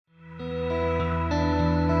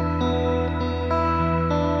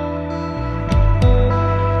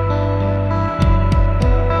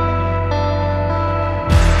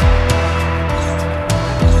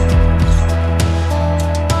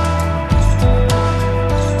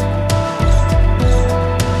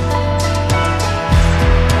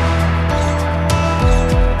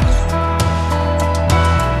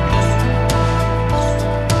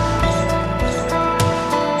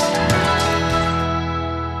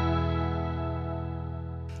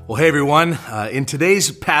Well, hey everyone. In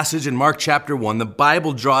today's passage in Mark chapter 1, the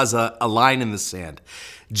Bible draws a line in the sand.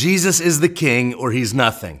 Jesus is the king or he's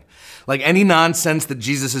nothing. Like any nonsense that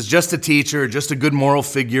Jesus is just a teacher, or just a good moral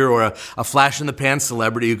figure, or a flash-in-the-pan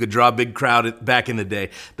celebrity who could draw a big crowd back in the day,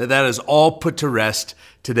 that is all put to rest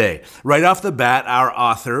today. Right off the bat, our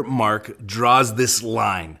author, Mark, draws this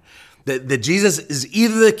line, that Jesus is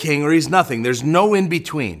either the king or he's nothing. There's no in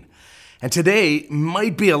between. And today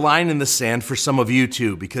might be a line in the sand for some of you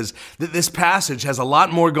too, because this passage has a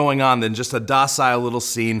lot more going on than just a docile little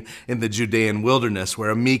scene in the Judean wilderness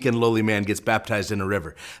where a meek and lowly man gets baptized in a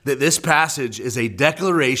river. This passage is a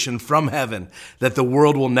declaration from heaven that the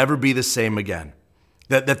world will never be the same again.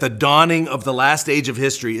 That the dawning of the last age of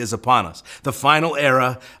history is upon us, the final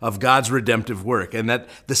era of God's redemptive work, and that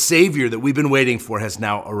the Savior that we've been waiting for has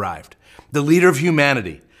now arrived. The leader of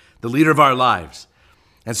humanity, the leader of our lives.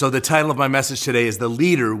 And so the title of my message today is The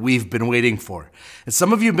Leader We've Been Waiting For. And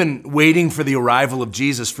some of you have been waiting for the arrival of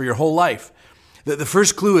Jesus for your whole life. The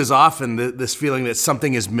first clue is often this feeling that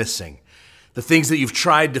something is missing. The things that you've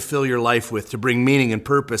tried to fill your life with to bring meaning and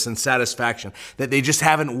purpose and satisfaction, that they just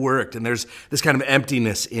haven't worked, and there's this kind of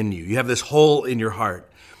emptiness in you. You have this hole in your heart.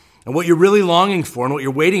 And what you're really longing for and what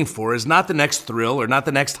you're waiting for is not the next thrill or not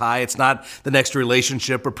the next high. It's not the next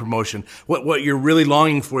relationship or promotion. What you're really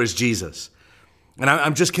longing for is Jesus. And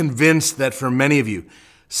I'm just convinced that for many of you,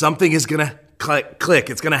 something is going to click.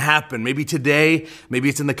 It's going to happen. Maybe today, maybe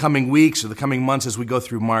it's in the coming weeks or the coming months as we go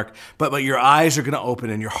through Mark. But your eyes are going to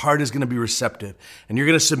open and your heart is going to be receptive. And you're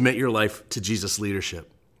going to submit your life to Jesus'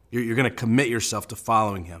 leadership. You're going to commit yourself to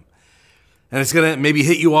following him. And it's going to maybe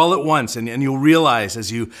hit you all at once. And you'll realize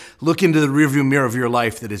as you look into the rearview mirror of your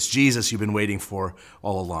life that it's Jesus you've been waiting for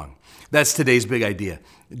all along. That's today's big idea.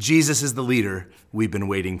 Jesus is the leader we've been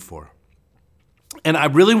waiting for. And I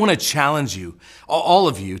really want to challenge you, all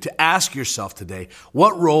of you, to ask yourself today,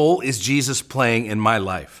 what role is Jesus playing in my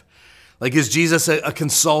life? Like, is Jesus a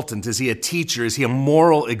consultant? Is he a teacher? Is he a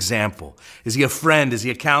moral example? Is he a friend? Is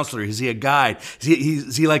he a counselor? Is he a guide?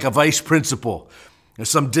 Is he like a vice principal? Or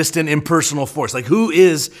some distant impersonal force? Like, who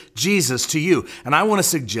is Jesus to you? And I want to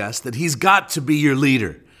suggest that he's got to be your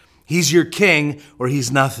leader. He's your king or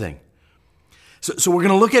he's nothing. So we're going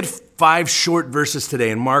to look at 5 short verses today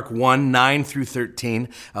in Mark 1, 9 through 13,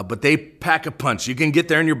 but they pack a punch. You can get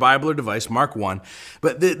there in your Bible or device, Mark 1.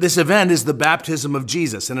 But this event is the baptism of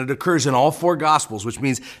Jesus, and it occurs in all 4 Gospels, which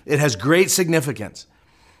means it has great significance.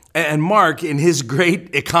 And Mark, in his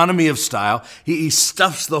great economy of style, he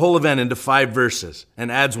stuffs the whole event into 5 verses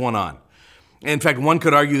and adds one on. In fact, one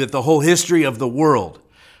could argue that the whole history of the world,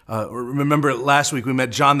 remember last week we met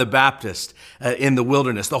John the Baptist in the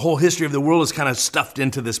wilderness. The whole history of the world is kind of stuffed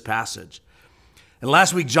into this passage. And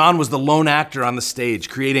last week, John was the lone actor on the stage,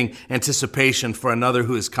 creating anticipation for another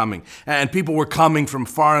who is coming. And people were coming from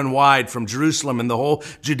far and wide, from Jerusalem and the whole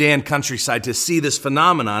Judean countryside to see this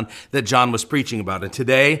phenomenon that John was preaching about. And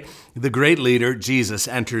today, the great leader, Jesus,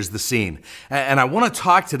 enters the scene. And I want to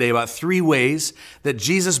talk today about 3 ways that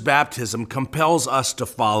Jesus' baptism compels us to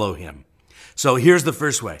follow him. So here's the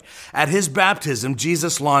first way. At his baptism,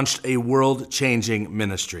 Jesus launched a world-changing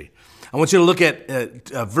ministry. I want you to look at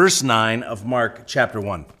verse 9 of Mark chapter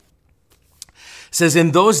 1. It says,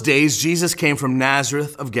 "In those days, Jesus came from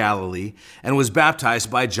Nazareth of Galilee and was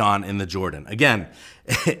baptized by John in the Jordan." Again,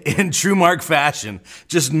 in true Mark fashion,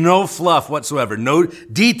 just no fluff whatsoever, no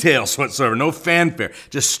details whatsoever, no fanfare,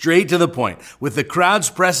 just straight to the point. With the crowds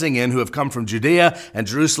pressing in who have come from Judea and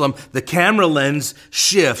Jerusalem, the camera lens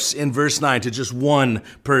shifts in verse 9 to just one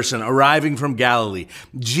person arriving from Galilee.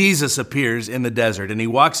 Jesus appears in the desert and he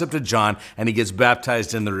walks up to John and he gets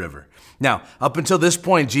baptized in the river. Now, up until this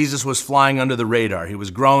point, Jesus was flying under the radar. He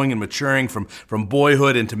was growing and maturing from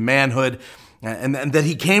boyhood into manhood. And that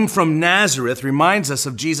he came from Nazareth reminds us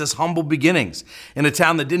of Jesus' humble beginnings in a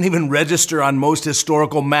town that didn't even register on most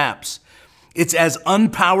historical maps. It's as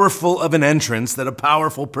unpowerful of an entrance that a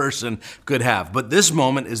powerful person could have. But this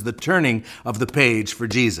moment is the turning of the page for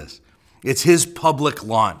Jesus. It's his public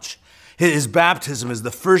launch. His baptism is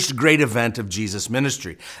the first great event of Jesus'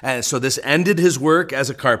 ministry. And so this ended his work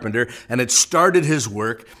as a carpenter, and it started his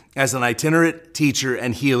work as an itinerant teacher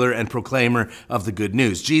and healer and proclaimer of the good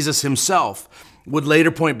news. Jesus himself would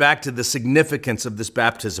later point back to the significance of this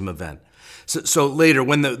baptism event. So later,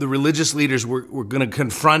 when the religious leaders were going to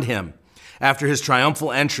confront him after his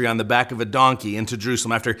triumphal entry on the back of a donkey into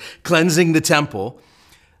Jerusalem, after cleansing the temple,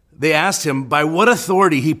 they asked him by what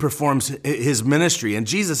authority he performs his ministry. And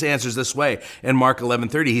Jesus answers this way in Mark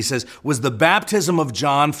 11:30. He says, "Was the baptism of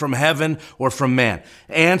John from heaven or from man?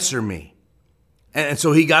 Answer me." And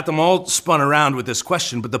so he got them all spun around with this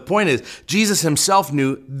question. But the point is, Jesus himself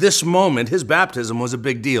knew this moment, his baptism, was a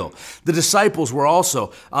big deal. The disciples were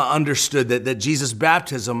also understood that Jesus'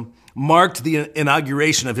 baptism marked the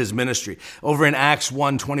inauguration of his ministry. Over in Acts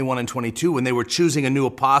 1, 21 and 22, when they were choosing a new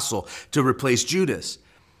apostle to replace Judas,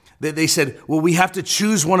 they said, well, we have to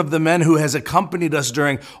choose one of the men who has accompanied us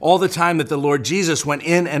during all the time that the Lord Jesus went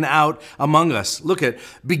in and out among us. Look at,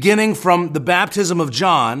 beginning from the baptism of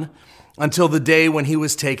John until the day when he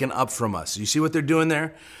was taken up from us. You see what they're doing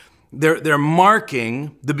there? They're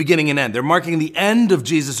marking the beginning and end. They're marking the end of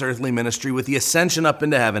Jesus' earthly ministry with the ascension up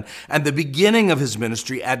into heaven and the beginning of his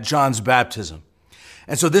ministry at John's baptism.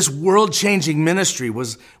 And so this world-changing ministry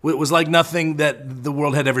was like nothing that the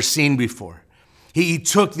world had ever seen before. He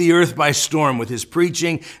took the earth by storm with his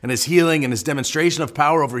preaching and his healing and his demonstration of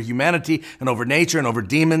power over humanity and over nature and over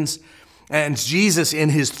demons. And Jesus, in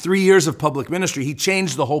his 3 years of public ministry, he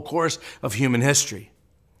changed the whole course of human history.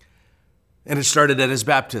 And it started at his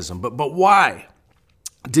baptism. But why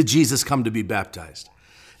did Jesus come to be baptized?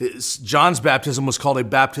 John's baptism was called a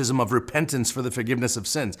baptism of repentance for the forgiveness of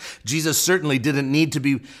sins. Jesus certainly didn't need to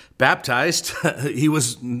be baptized. He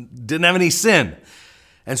didn't have any sin.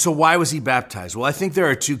 And so why was he baptized? Well, I think there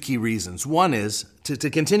are two key reasons. One is to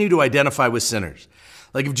continue to identify with sinners.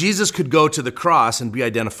 Like if Jesus could go to the cross and be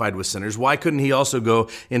identified with sinners, why couldn't he also go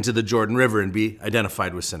into the Jordan River and be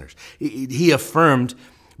identified with sinners? He affirmed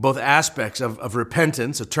both aspects of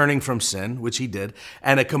repentance, a turning from sin, which he did,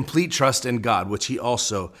 and a complete trust in God, which he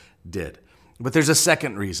also did. But there's a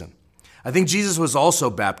second reason. I think Jesus was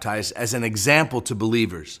also baptized as an example to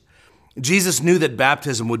believers. Jesus knew that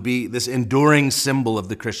baptism would be this enduring symbol of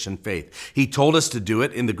the Christian faith. He told us to do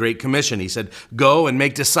it in the Great Commission. He said, go and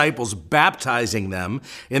make disciples, baptizing them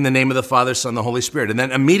in the name of the Father, Son, and the Holy Spirit. And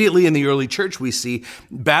then immediately in the early church, we see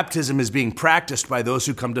baptism is being practiced by those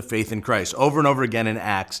who come to faith in Christ. Over and over again in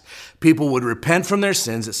Acts, people would repent from their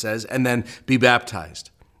sins, it says, and then be baptized.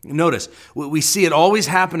 Notice, we see it always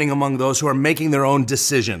happening among those who are making their own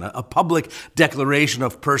decision, a public declaration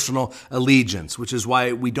of personal allegiance, which is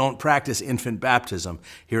why we don't practice infant baptism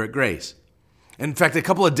here at Grace. In fact, a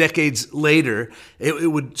couple of decades later,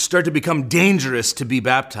 it would start to become dangerous to be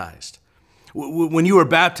baptized. When you were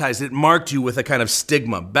baptized, it marked you with a kind of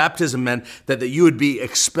stigma. Baptism meant that you would be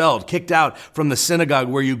expelled, kicked out from the synagogue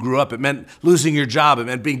where you grew up. It meant losing your job. It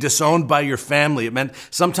meant being disowned by your family. It meant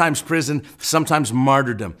sometimes prison, sometimes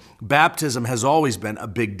martyrdom. Baptism has always been a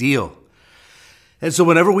big deal. And so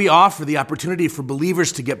whenever we offer the opportunity for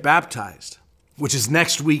believers to get baptized, which is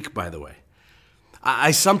next week, by the way,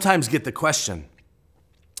 I sometimes get the question,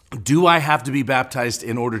 do I have to be baptized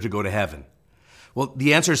in order to go to heaven? Well,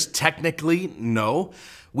 the answer is technically no.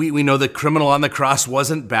 We know the criminal on the cross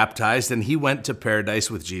wasn't baptized and he went to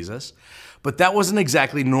paradise with Jesus, but that wasn't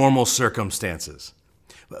exactly normal circumstances.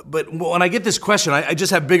 But when I get this question, I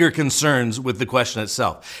just have bigger concerns with the question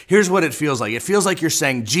itself. Here's what it feels like. It feels like you're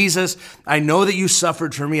saying, Jesus, I know that you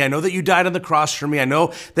suffered for me. I know that you died on the cross for me. I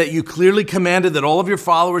know that you clearly commanded that all of your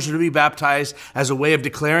followers are to be baptized as a way of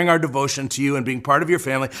declaring our devotion to you and being part of your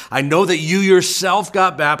family. I know that you yourself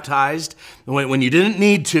got baptized when you didn't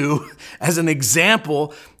need to as an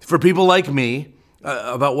example for people like me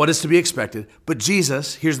about what is to be expected. But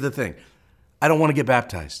Jesus, here's the thing. I don't want to get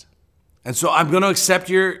baptized. And so I'm going to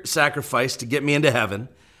accept your sacrifice to get me into heaven.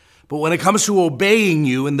 But when it comes to obeying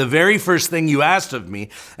you and the very first thing you asked of me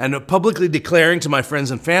and publicly declaring to my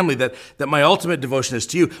friends and family that my ultimate devotion is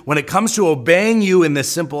to you, when it comes to obeying you in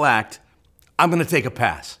this simple act, I'm going to take a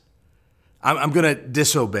pass. I'm going to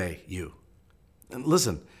disobey you. And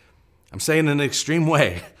listen, I'm saying it in an extreme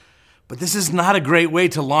way, but this is not a great way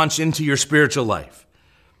to launch into your spiritual life.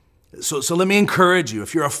 So let me encourage you,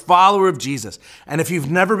 if you're a follower of Jesus, and if you've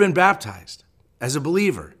never been baptized as a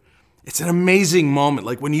believer, it's an amazing moment.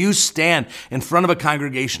 Like when you stand in front of a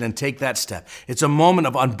congregation and take that step, it's a moment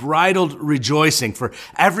of unbridled rejoicing for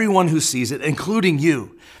everyone who sees it, including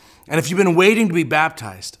you. And if you've been waiting to be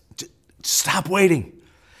baptized, stop waiting.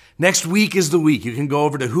 Next week is the week. You can go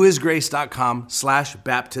over to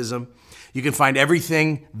whoisgrace.com/baptism. You can find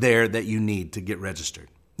everything there that you need to get registered.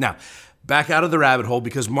 Now, back out of the rabbit hole,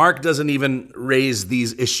 because Mark doesn't even raise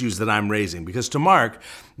these issues that I'm raising. Because to Mark,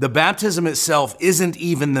 the baptism itself isn't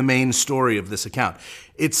even the main story of this account.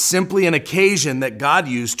 It's simply an occasion that God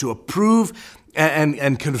used to approve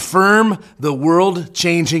and confirm the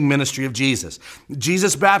world-changing ministry of Jesus.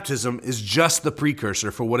 Jesus' baptism is just the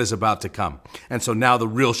precursor for what is about to come. And so now the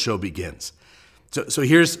real show begins. So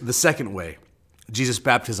here's the second way Jesus'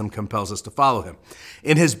 baptism compels us to follow him.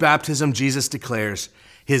 In his baptism, Jesus declares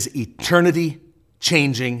his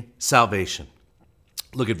eternity-changing salvation.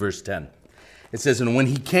 Look at verse 10. It says, and when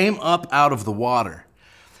he came up out of the water,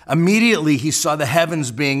 immediately he saw the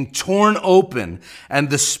heavens being torn open and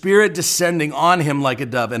the Spirit descending on him like a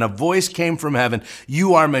dove. And a voice came from heaven,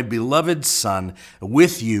 you are my beloved Son.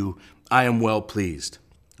 With you I am well pleased.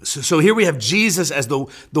 So here we have Jesus as the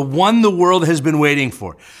one the world has been waiting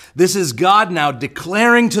for. This is God now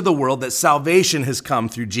declaring to the world that salvation has come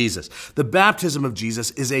through Jesus. The baptism of Jesus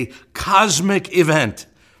is a cosmic event.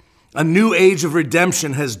 A new age of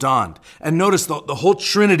redemption has dawned. And notice the whole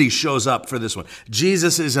Trinity shows up for this one.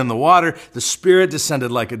 Jesus is in the water. The Spirit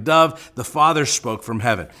descended like a dove. The Father spoke from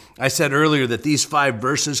heaven. I said earlier that these 5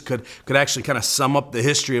 verses could actually kind of sum up the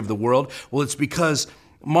history of the world. Well, it's because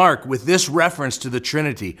Mark, with this reference to the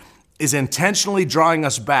Trinity, is intentionally drawing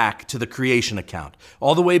us back to the creation account,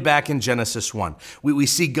 all the way back in Genesis 1. We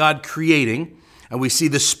see God creating, and we see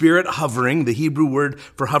the Spirit hovering. The Hebrew word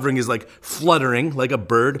for hovering is like fluttering, like a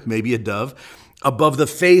bird, maybe a dove, above the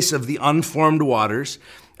face of the unformed waters.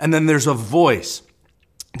 And then there's a voice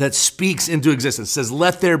that speaks into existence, says,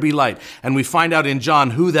 let there be light. And we find out in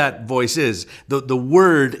John who that voice is. The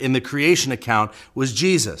word in the creation account was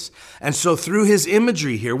Jesus. And so through his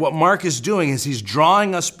imagery here, what Mark is doing is he's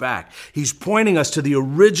drawing us back. He's pointing us to the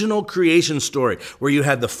original creation story where you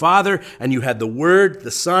had the Father and you had the Word, the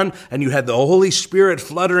Son, and you had the Holy Spirit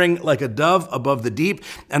fluttering like a dove above the deep.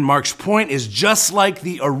 And Mark's point is just like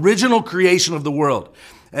the original creation of the world,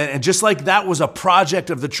 and just like that was a project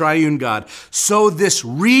of the triune God, so this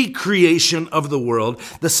recreation of the world,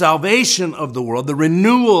 the salvation of the world, the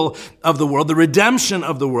renewal of the world, the redemption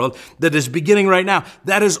of the world that is beginning right now,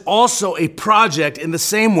 that is also a project in the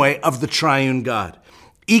same way of the triune God,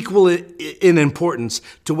 equal in importance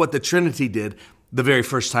to what the Trinity did the very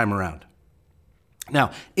first time around.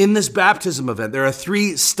 Now, in this baptism event, there are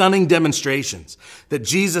 3 stunning demonstrations that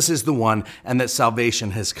Jesus is the one and that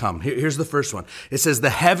salvation has come. Here's the first one. It says the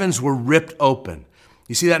heavens were ripped open.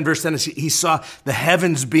 You see that in verse 10? He saw the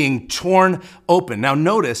heavens being torn open. Now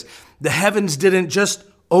notice, the heavens didn't just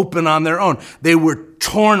open on their own. They were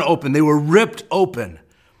torn open. They were ripped open.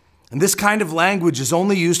 And this kind of language is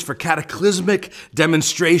only used for cataclysmic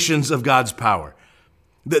demonstrations of God's power.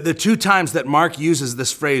 The 2 times that Mark uses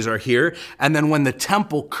this phrase are here, and then when the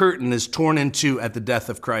temple curtain is torn in 2 at the death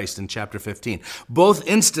of Christ in chapter 15. Both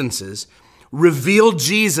instances reveal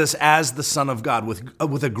Jesus as the Son of God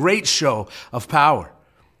with a great show of power.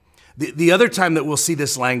 The other time that we'll see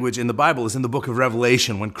this language in the Bible is in the book of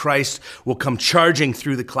Revelation, when Christ will come charging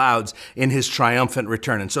through the clouds in his triumphant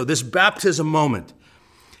return. And so this baptism moment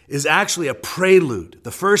is actually a prelude,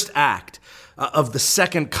 the first act of the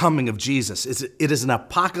second coming of Jesus. It is an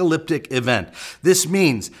apocalyptic event. This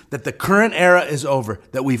means that the current era is over,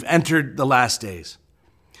 that we've entered the last days.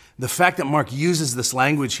 The fact that Mark uses this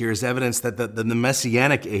language here is evidence that the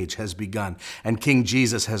Messianic age has begun and King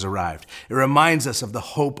Jesus has arrived. It reminds us of the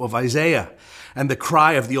hope of Isaiah and the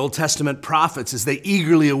cry of the Old Testament prophets as they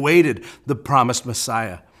eagerly awaited the promised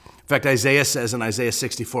Messiah. In fact, Isaiah says in Isaiah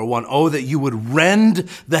 64:1, oh, that you would rend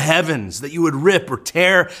the heavens, that you would rip or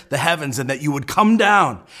tear the heavens, and that you would come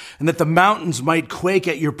down, and that the mountains might quake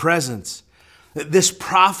at your presence. This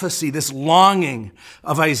prophecy, this longing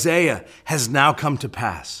of Isaiah has now come to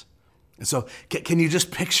pass. And so can you just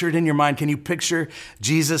picture it in your mind? Can you picture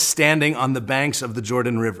Jesus standing on the banks of the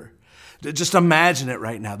Jordan River? Just imagine it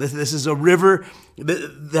right now. This is a river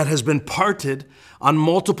that has been parted on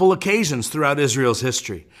multiple occasions throughout Israel's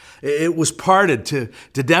history. It was parted to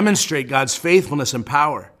demonstrate God's faithfulness and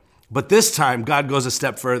power. But this time, God goes a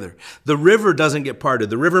step further. The river doesn't get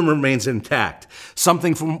parted. The river remains intact.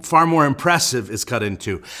 Something far more impressive is cut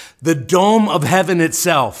into. The dome of heaven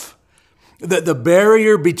itself, the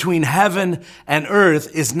barrier between heaven and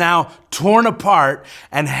earth, is now torn apart,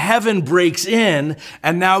 and heaven breaks in,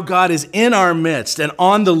 and now God is in our midst and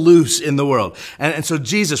on the loose in the world. And so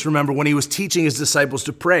Jesus, remember, when he was teaching his disciples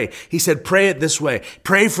to pray, he said, pray it this way.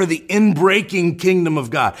 Pray for the inbreaking kingdom of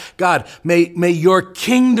God. God, may your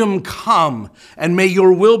kingdom come, and may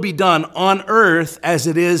your will be done on earth as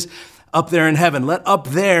it is up there in heaven. Let up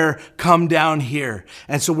there come down here.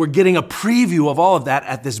 And so we're getting a preview of all of that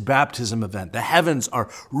at this baptism event. The heavens are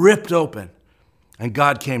ripped open, and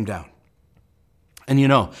God came down. And you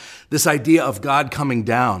know, this idea of God coming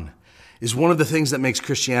down is one of the things that makes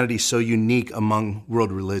Christianity so unique among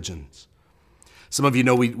world religions. Some of you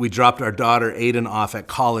know we dropped our daughter Aiden off at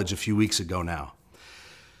college a few weeks ago now.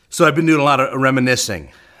 So I've been doing a lot of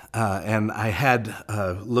reminiscing. And I had,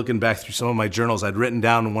 looking back through some of my journals, I'd written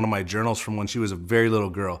down in one of my journals from when she was a very little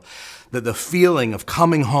girl, that the feeling of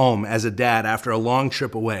coming home as a dad after a long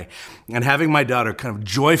trip away and having my daughter kind of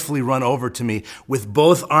joyfully run over to me with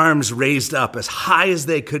both arms raised up as high as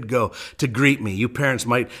they could go to greet me. You parents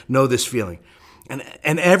might know this feeling.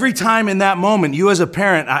 And every time in that moment, you as a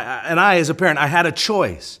parent, I as a parent, I had a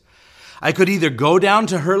choice. I could either go down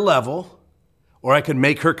to her level or I could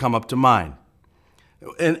make her come up to mine.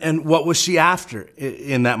 And what was she after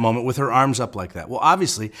in that moment with her arms up like that? Well,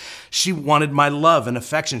 obviously, she wanted my love and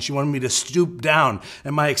affection. She wanted me to stoop down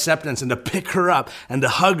and my acceptance and to pick her up and to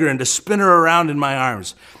hug her and to spin her around in my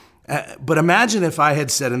arms. But imagine if I had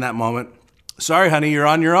said in that moment, sorry, honey, you're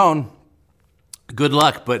on your own. Good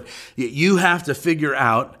luck, but you have to figure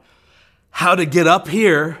out how to get up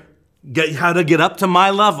here, how to get up to my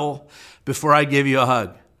level before I give you a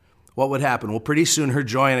hug. What would happen? Well, pretty soon her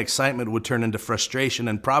joy and excitement would turn into frustration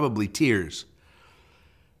and probably tears.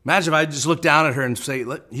 Imagine if I just look down at her and say,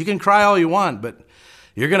 look, you can cry all you want, but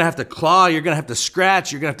you're going to have to claw, you're going to have to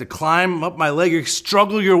scratch, you're going to have to climb up my leg, you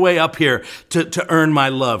struggle your way up here to earn my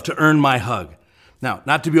love, to earn my hug. Now,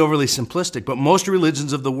 not to be overly simplistic, but most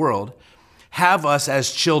religions of the world have us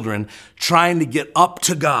as children trying to get up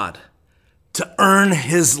to God, to earn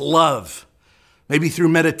His love. Maybe through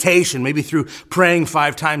meditation, maybe through praying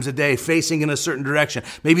 5 times a day, facing in a certain direction,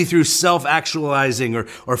 maybe through self-actualizing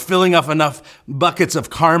or filling up enough buckets of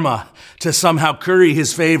karma to somehow curry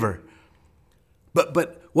His favor.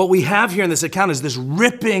 But what we have here in this account is this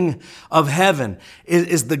ripping of heaven,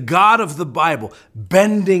 is the God of the Bible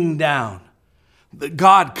bending down, the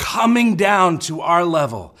God coming down to our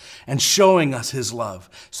level and showing us His love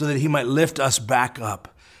so that He might lift us back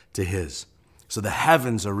up to His. So the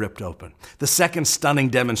heavens are ripped open. The second stunning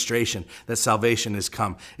demonstration that salvation has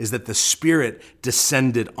come is that the Spirit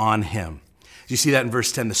descended on Him. You see that in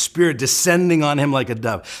verse 10, the Spirit descending on Him like a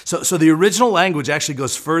dove. So the original language actually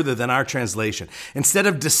goes further than our translation. Instead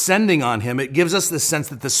of descending on Him, it gives us the sense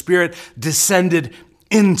that the Spirit descended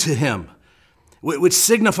into Him, which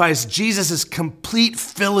signifies Jesus' complete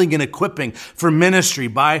filling and equipping for ministry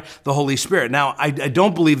by the Holy Spirit. Now, I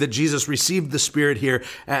don't believe that Jesus received the Spirit here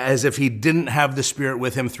as if He didn't have the Spirit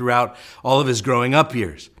with Him throughout all of His growing up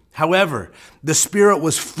years. However, the Spirit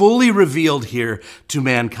was fully revealed here to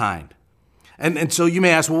mankind. And so you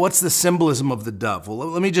may ask, well, what's the symbolism of the dove? Well,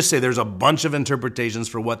 let me just say there's a bunch of interpretations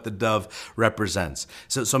for what the dove represents.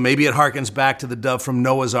 So maybe it harkens back to the dove from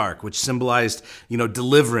Noah's Ark, which symbolized,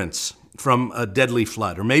 deliverance from a deadly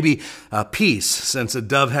flood, or maybe peace, since a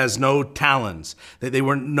dove has no talons. They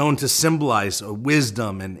were known to symbolize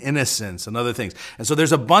wisdom and innocence and other things. And so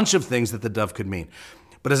there's a bunch of things that the dove could mean.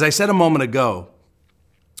 But as I said a moment ago,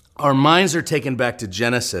 our minds are taken back to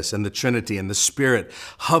Genesis and the Trinity and the Spirit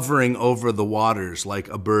hovering over the waters like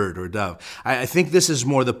a bird or dove. I think this is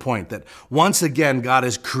more the point, that once again, God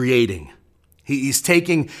is creating. He's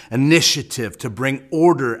taking initiative to bring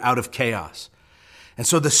order out of chaos. And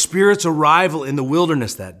so the Spirit's arrival in the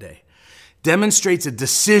wilderness that day demonstrates a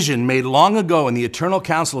decision made long ago in the eternal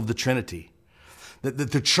council of the Trinity, that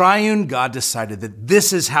the triune God decided that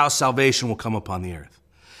this is how salvation will come upon the earth.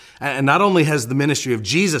 And not only has the ministry of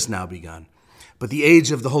Jesus now begun, but the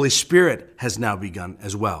age of the Holy Spirit has now begun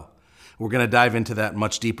as well. We're going to dive into that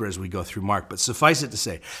much deeper as we go through Mark. But suffice it to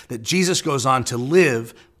say that Jesus goes on to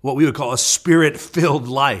live what we would call a Spirit-filled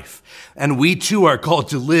life. And we too are called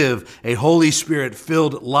to live a Holy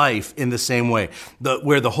Spirit-filled life in the same way,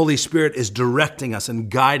 where the Holy Spirit is directing us and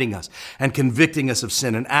guiding us and convicting us of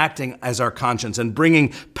sin and acting as our conscience and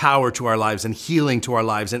bringing power to our lives and healing to our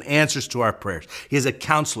lives and answers to our prayers. He is a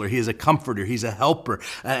counselor. He is a comforter. He's a helper.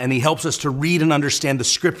 And He helps us to read and understand the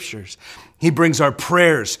Scriptures. He brings our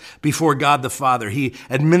prayers before God the Father. He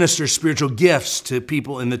administers spiritual gifts to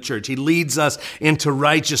people in the church. He leads us into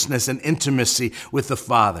righteousness and intimacy with the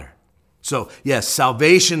Father. So, yes,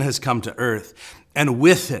 salvation has come to earth, and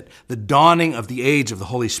with it, the dawning of the age of the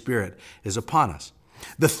Holy Spirit is upon us.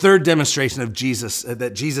 The third demonstration of Jesus,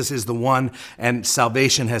 that Jesus is the one and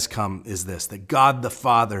salvation has come, is this, that God the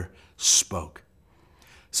Father spoke.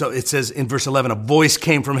 So it says in verse 11, a voice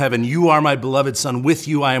came from heaven, "You are my beloved Son, with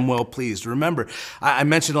you I am well pleased." Remember, I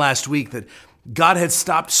mentioned last week that God had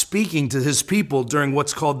stopped speaking to His people during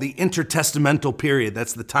what's called the intertestamental period.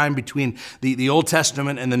 That's the time between the Old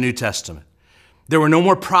Testament and the New Testament. There were no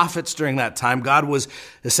more prophets during that time. God was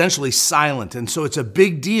essentially silent. And so it's a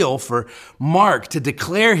big deal for Mark to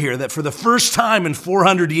declare here that for the first time in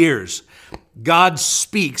 400 years, God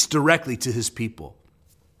speaks directly to His people.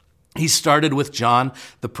 He started with John,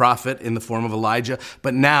 the prophet, in the form of Elijah,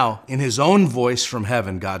 but now, in His own voice from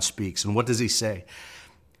heaven, God speaks. And what does He say?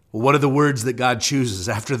 Well, what are the words that God chooses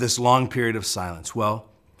after this long period of silence? Well,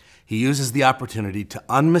 He uses the opportunity to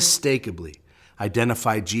unmistakably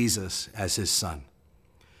identify Jesus as His Son.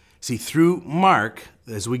 See, through Mark,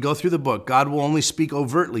 as we go through the book, God will only speak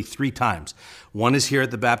overtly 3 times. One is here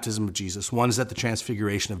at the baptism of Jesus, one is at the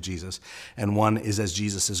transfiguration of Jesus, and one is as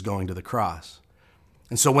Jesus is going to the cross.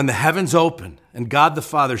 And so when the heavens open and God the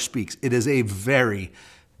Father speaks, it is a very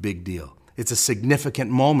big deal. It's a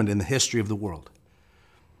significant moment in the history of the world.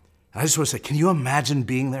 I just want to say, can you imagine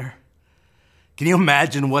being there? Can you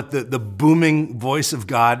imagine what the booming voice of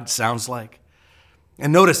God sounds like?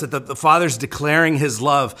 And notice that the Father's declaring his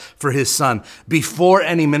love for his Son before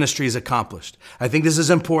any ministry is accomplished. I think this is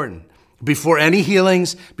important. Before any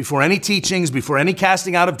healings, before any teachings, before any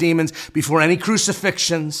casting out of demons, before any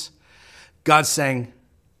crucifixions, God's saying,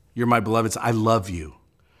 you're my beloved Son. I love you.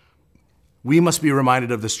 We must be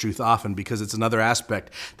reminded of this truth often because it's another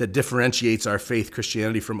aspect that differentiates our faith,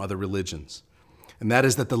 Christianity, from other religions. And that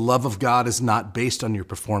is that the love of God is not based on your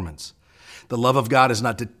performance. The love of God is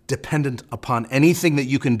not dependent upon anything that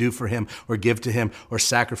you can do for him or give to him or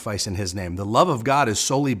sacrifice in his name. The love of God is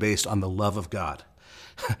solely based on the love of God.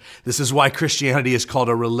 This is why Christianity is called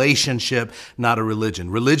a relationship, not a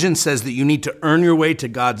religion. Religion says that you need to earn your way to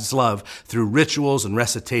God's love through rituals and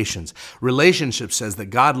recitations. Relationship says that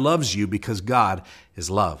God loves you because God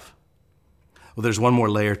is love. Well, there's one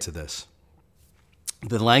more layer to this.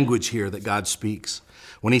 The language here that God speaks.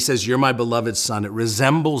 When he says, you're my beloved Son, it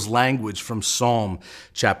resembles language from Psalm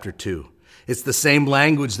chapter 2. It's the same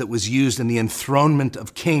language that was used in the enthronement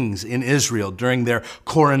of kings in Israel during their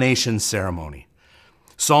coronation ceremony.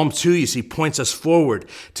 Psalm 2, you see, points us forward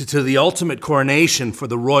to the ultimate coronation for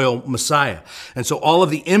the royal Messiah. And so all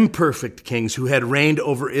of the imperfect kings who had reigned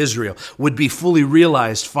over Israel would be fully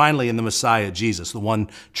realized finally in the Messiah, Jesus, the one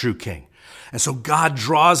true king. And so God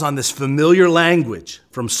draws on this familiar language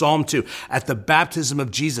from Psalm 2 at the baptism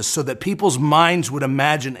of Jesus so that people's minds would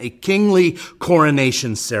imagine a kingly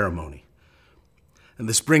coronation ceremony. And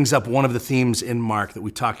this brings up one of the themes in Mark that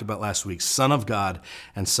we talked about last week, Son of God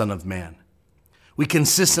and Son of Man. We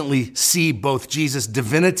consistently see both Jesus'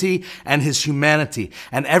 divinity and his humanity.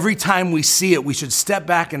 And every time we see it, we should step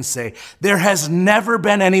back and say, there has never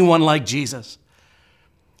been anyone like Jesus.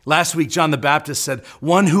 Last week, John the Baptist said,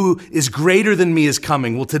 one who is greater than me is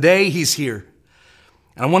coming. Well, today he's here.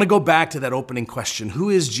 And I want to go back to that opening question. Who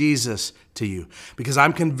is Jesus to you? Because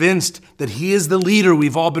I'm convinced that he is the leader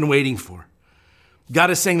we've all been waiting for.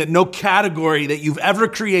 God is saying that no category that you've ever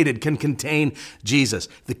created can contain Jesus.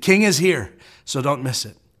 The King is here, so don't miss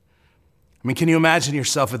it. I mean, can you imagine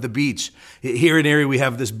yourself at the beach? Here in Erie, we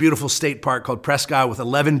have this beautiful state park called Presque Isle with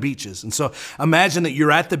 11 beaches. And so imagine that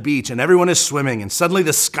you're at the beach and everyone is swimming and suddenly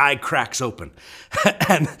the sky cracks open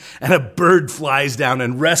and a bird flies down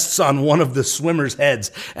and rests on one of the swimmers'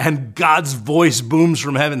 heads and God's voice booms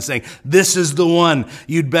from heaven saying, this is the one,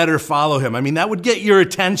 you'd better follow him. I mean, that would get your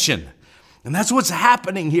attention. And that's what's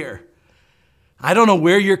happening here. I don't know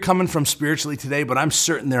where you're coming from spiritually today, but I'm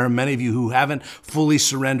certain there are many of you who haven't fully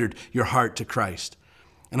surrendered your heart to Christ.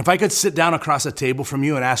 And if I could sit down across a table from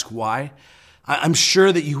you and ask why, I'm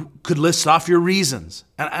sure that you could list off your reasons.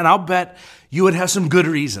 And I'll bet you would have some good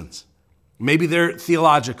reasons. Maybe they're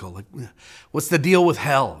theological. Like, what's the deal with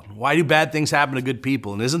hell? Why do bad things happen to good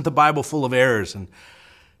people? And isn't the Bible full of errors? And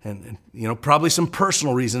you know, probably some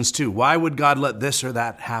personal reasons too. Why would God let this or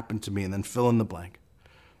that happen to me? And then fill in the blank.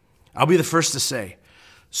 I'll be the first to say,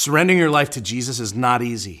 surrendering your life to Jesus is not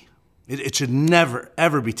easy. It should never,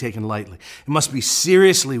 ever be taken lightly. It must be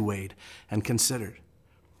seriously weighed and considered.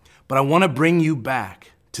 But I want to bring you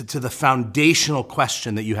back to the foundational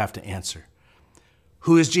question that you have to answer.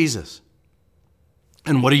 Who is Jesus?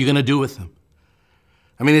 And what are you going to do with him?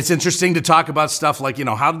 I mean, it's interesting to talk about stuff like,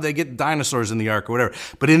 how did they get dinosaurs in the ark or whatever.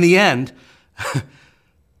 But in the end,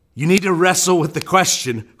 you need to wrestle with the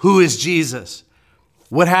question, who is Jesus?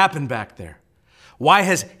 What happened back there? Why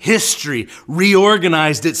has history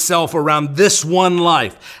reorganized itself around this one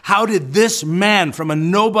life? How did this man from a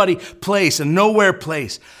nobody place, a nowhere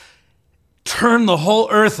place, turn the whole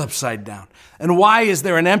earth upside down? And why is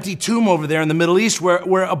there an empty tomb over there in the Middle East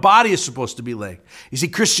where a body is supposed to be laying? You see,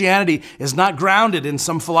 Christianity is not grounded in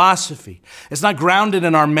some philosophy. It's not grounded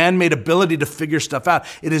in our man-made ability to figure stuff out.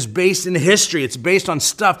 It is based in history. It's based on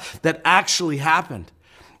stuff that actually happened.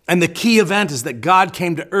 And the key event is that God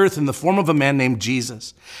came to earth in the form of a man named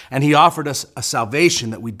Jesus, and he offered us a salvation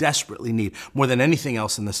that we desperately need more than anything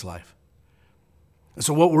else in this life. And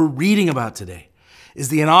so what we're reading about today is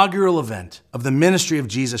the inaugural event of the ministry of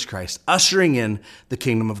Jesus Christ, ushering in the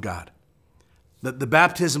kingdom of God. The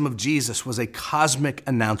baptism of Jesus was a cosmic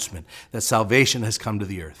announcement that salvation has come to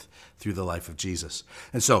the earth through the life of Jesus.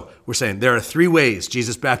 And so we're saying there are three ways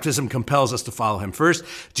Jesus' baptism compels us to follow him. First,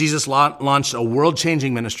 Jesus launched a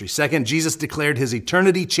world-changing ministry. Second, Jesus declared his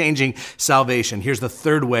eternity-changing salvation. Here's the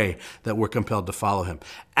third way that we're compelled to follow him.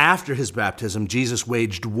 After his baptism, Jesus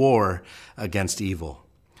waged war against evil.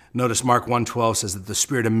 Notice Mark 1:12 says that the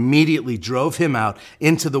Spirit immediately drove him out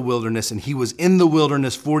into the wilderness, and he was in the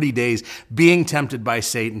wilderness 40 days being tempted by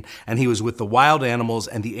Satan, and he was with the wild animals,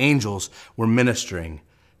 and the angels were ministering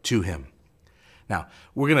to him. Now,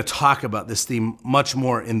 we're going to talk about this theme much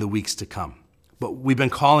more in the weeks to come, but we've been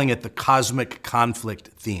calling it the cosmic conflict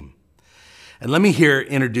theme. And let me here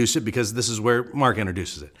introduce it because this is where Mark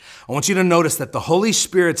introduces it. I want you to notice that the Holy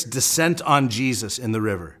Spirit's descent on Jesus in the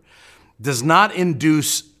river does not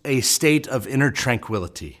induce a state of inner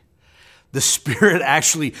tranquility. The Spirit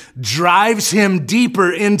actually drives him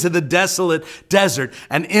deeper into the desolate desert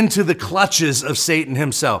and into the clutches of Satan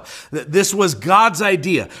himself. This was God's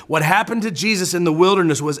idea. What happened to Jesus in the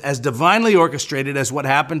wilderness was as divinely orchestrated as what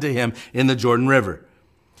happened to him in the Jordan River.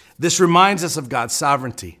 This reminds us of God's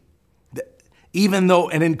sovereignty. Even though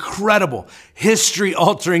an incredible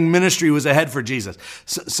history-altering ministry was ahead for Jesus,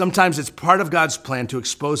 sometimes it's part of God's plan to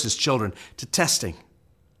expose his children to testing.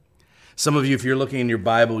 Some of you, if you're looking in your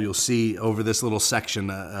Bible, you'll see over this little section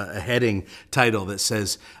a heading title that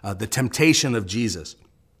says, The Temptation of Jesus.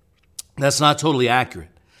 That's not totally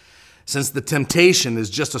accurate, since the temptation is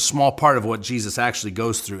just a small part of what Jesus actually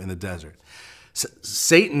goes through in the desert.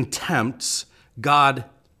 Satan tempts, God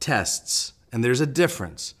tests, and there's a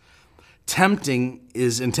difference. Tempting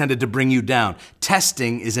is intended to bring you down.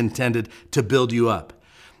 Testing is intended to build you up.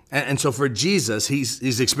 And so for Jesus,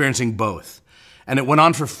 he's experiencing both. And it went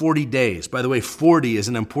on for 40 days. By the way, 40 is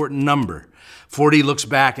an important number. 40 looks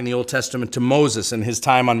back in the Old Testament to Moses and his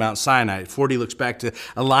time on Mount Sinai. 40 looks back to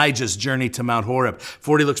Elijah's journey to Mount Horeb.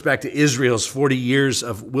 40 looks back to Israel's 40 years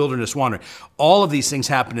of wilderness wandering. All of these things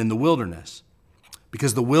happened in the wilderness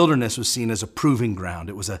because the wilderness was seen as a proving ground.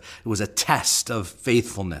 It was a test of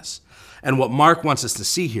faithfulness. And what Mark wants us to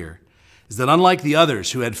see here is that unlike the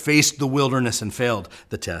others who had faced the wilderness and failed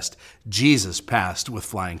the test, Jesus passed with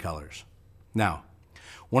flying colors. Now,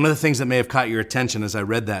 one of the things that may have caught your attention as I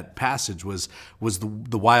read that passage was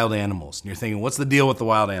the wild animals. And you're thinking, what's the deal with the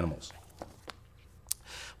wild animals?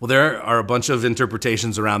 Well, there are a bunch of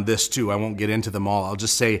interpretations around this too. I won't get into them all. I'll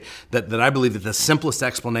just say that I believe that the simplest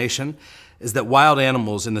explanation is that wild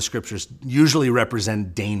animals in the scriptures usually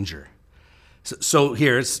represent danger. So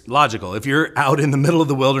here, it's logical. If you're out in the middle of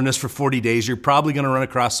the wilderness for 40 days, you're probably going to run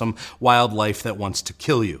across some wildlife that wants to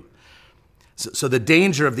kill you. So the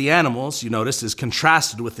danger of the animals, you notice, is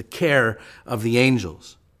contrasted with the care of the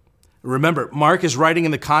angels. Remember, Mark is writing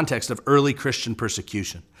in the context of early Christian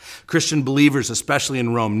persecution. Christian believers, especially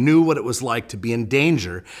in Rome, knew what it was like to be in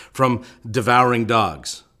danger from devouring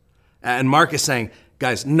dogs. And Mark is saying,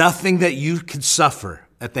 guys, nothing that you could suffer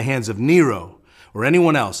at the hands of Nero or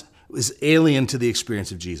anyone else is alien to the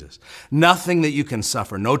experience of Jesus. Nothing that you can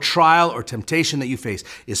suffer, no trial or temptation that you face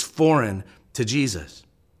is foreign to Jesus.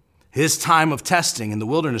 His time of testing in the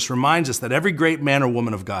wilderness reminds us that every great man or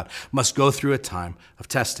woman of God must go through a time of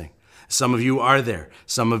testing. Some of you are there.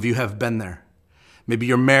 Some of you have been there. Maybe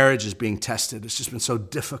your marriage is being tested. It's just been so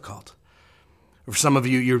difficult. Or for some of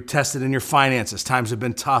you, you're tested in your finances. Times have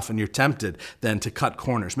been tough and you're tempted then to cut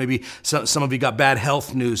corners. Maybe some of you got bad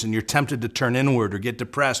health news and you're tempted to turn inward or get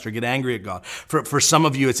depressed or get angry at God. For some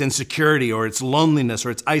of you, it's insecurity or it's loneliness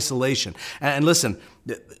or it's isolation. And listen,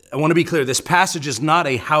 I want to be clear. This passage is not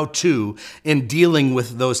a how-to in dealing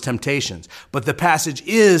with those temptations, but the passage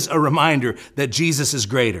is a reminder that Jesus is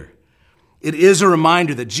greater. It is a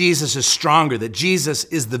reminder that Jesus is stronger, that Jesus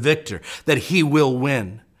is the victor, that he will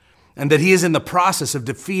win, and that he is in the process of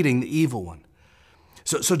defeating the evil one.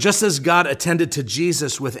 So just as God attended to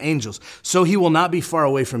Jesus with angels, so he will not be far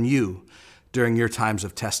away from you during your times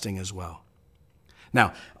of testing as well.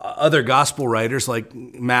 Now, other gospel writers like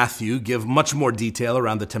Matthew give much more detail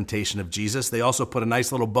around the temptation of Jesus. They also put a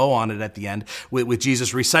nice little bow on it at the end with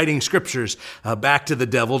Jesus reciting scriptures back to the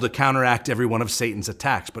devil to counteract every one of Satan's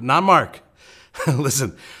attacks, but not Mark.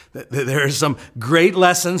 Listen, there are some great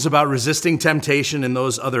lessons about resisting temptation in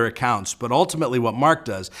those other accounts, but ultimately what Mark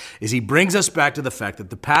does is he brings us back to the fact that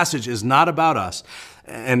the passage is not about us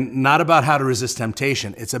and not about how to resist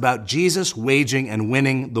temptation. It's about Jesus waging and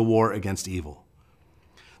winning the war against evil.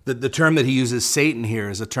 The term that he uses, Satan, here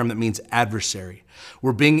is a term that means adversary.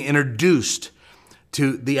 We're being introduced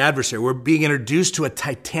to the adversary. We're being introduced to a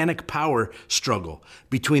titanic power struggle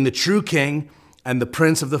between the true king and the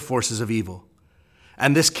prince of the forces of evil.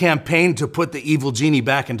 And this campaign to put the evil genie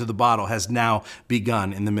back into the bottle has now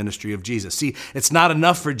begun in the ministry of Jesus. See, it's not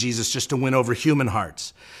enough for Jesus just to win over human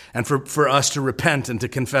hearts and for us to repent and to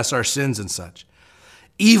confess our sins and such.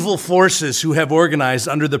 Evil forces who have organized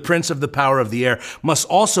under the prince of the power of the air must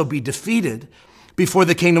also be defeated before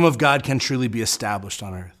the kingdom of God can truly be established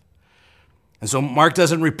on earth. And so Mark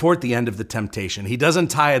doesn't report the end of the temptation. He doesn't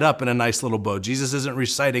tie it up in a nice little bow. Jesus isn't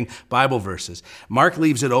reciting Bible verses. Mark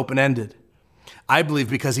leaves it open-ended. I believe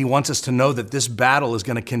because he wants us to know that this battle is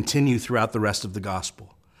going to continue throughout the rest of the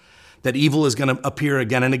gospel. That evil is going to appear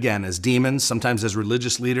again and again as demons, sometimes as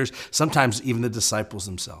religious leaders, sometimes even the disciples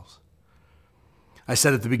themselves. I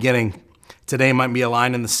said at the beginning, today might be a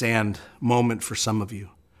line in the sand moment for some of you.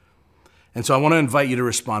 And so I want to invite you to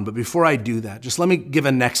respond. But before I do that, just let me give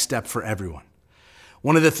a next step for everyone.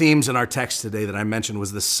 One of the themes in our text today that I mentioned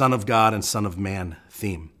was the Son of God and Son of Man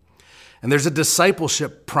theme. And there's a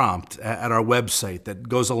discipleship prompt at our website that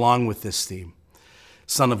goes along with this theme,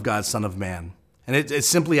 Son of God, Son of Man. And it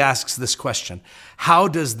simply asks this question: how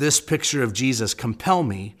does this picture of Jesus compel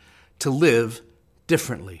me to live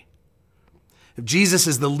differently? If Jesus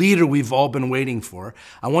is the leader we've all been waiting for,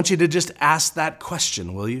 I want you to just ask that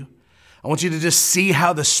question, will you? I want you to just see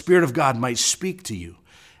how the Spirit of God might speak to you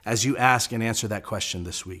as you ask and answer that question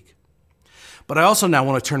this week. But I also now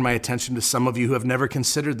want to turn my attention to some of you who have never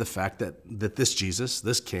considered the fact that this Jesus,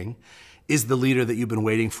 this King, is the leader that you've been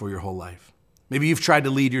waiting for your whole life. Maybe you've tried to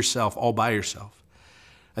lead yourself all by yourself.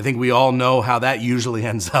 I think we all know how that usually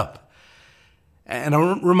ends up. And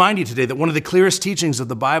I'll remind you today that one of the clearest teachings of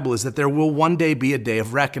the Bible is that there will one day be a day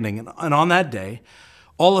of reckoning. And on that day,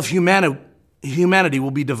 all of humanity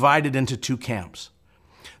will be divided into two camps.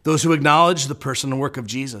 Those who acknowledge the person and work of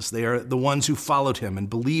Jesus, they are the ones who followed him and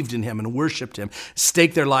believed in him and worshiped him,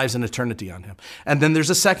 staked their lives in eternity on him. And then there's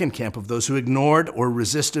a second camp of those who ignored or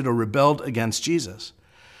resisted or rebelled against Jesus.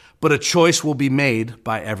 But a choice will be made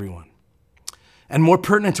by everyone. And more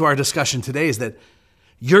pertinent to our discussion today is that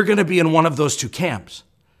you're going to be in one of those two camps.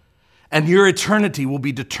 And your eternity will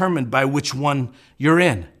be determined by which one you're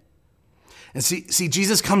in. And see,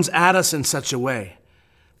 Jesus comes at us in such a way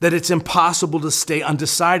that it's impossible to stay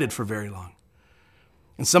undecided for very long.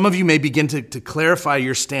 And some of you may begin to clarify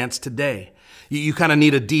your stance today. You kind of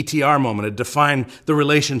need a DTR moment, a define the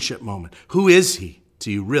relationship moment. Who is he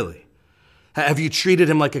to you, really? Have you treated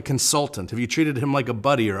him like a consultant? Have you treated him like a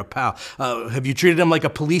buddy or a pal? Have you treated him like a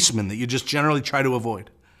policeman that you just generally try to avoid?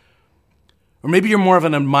 Or maybe you're more of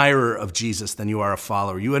an admirer of Jesus than you are a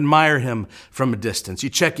follower. You admire him from a distance. You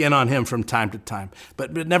check in on him from time to time,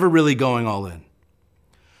 but never really going all in.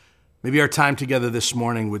 Maybe our time together this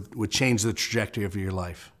morning would change the trajectory of your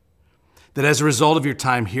life. That as a result of your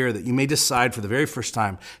time here, that you may decide for the very first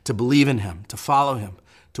time to believe in him, to follow him,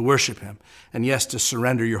 to worship him, and yes, to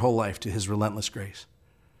surrender your whole life to his relentless grace.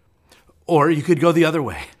 Or you could go the other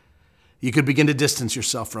way. You could begin to distance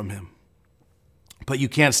yourself from him. But you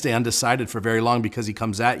can't stay undecided for very long because he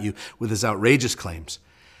comes at you with his outrageous claims,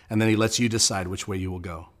 and then he lets you decide which way you will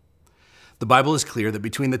go. The Bible is clear that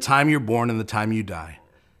between the time you're born and the time you die,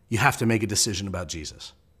 you have to make a decision about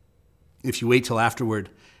Jesus. If you wait till afterward,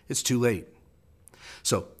 it's too late.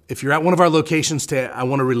 So if you're at one of our locations today, I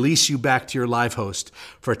want to release you back to your live host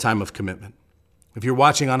for a time of commitment. If you're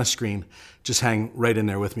watching on a screen, just hang right in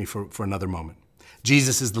there with me for another moment.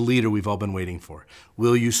 Jesus is the leader we've all been waiting for.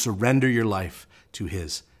 Will you surrender your life to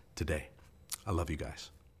his today? I love you guys.